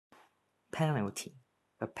Penalty.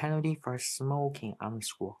 The penalty for smoking on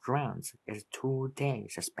school grounds is 2-day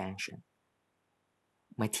suspension.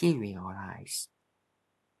 Materialize.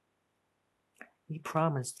 He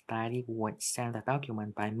promised that he would send the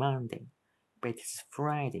document by Monday, but it's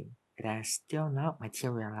Friday. It has still not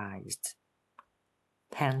materialized.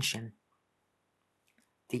 Pension.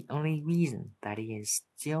 The only reason that he is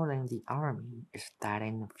still in the army is that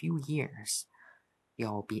in a few years,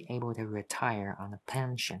 he'll be able to retire on a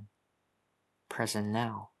pension.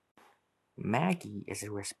 Personnel. Maggie is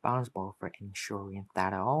responsible for ensuring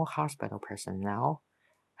that all hospital personnel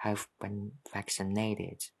have been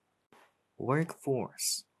vaccinated.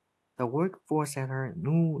 Workforce. The workforce at her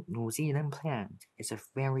New Zealand plant is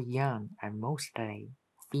very young and mostly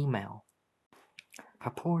female.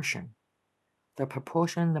 Proportion. The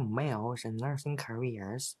proportion of males in nursing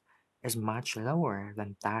careers is much lower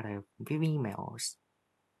than that of females.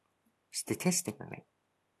 Statistically,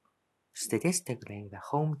 the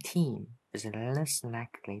home team is less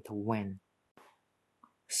likely to win.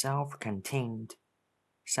 Self-contained.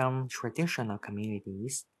 Some traditional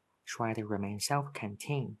communities try to remain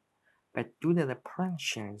self-contained, but due to the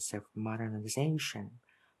pressures of modernization,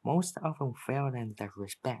 most often fail in that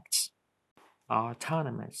respect.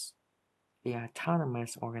 Autonomous. The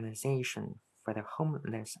autonomous organization for the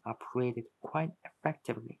homeless operated quite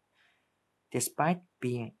effectively, despite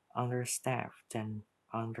being understaffed and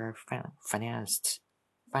underfinanced.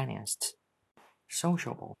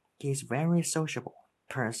 Sociable. He is very sociable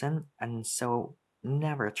person and so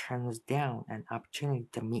never turns down an opportunity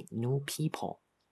to meet new people.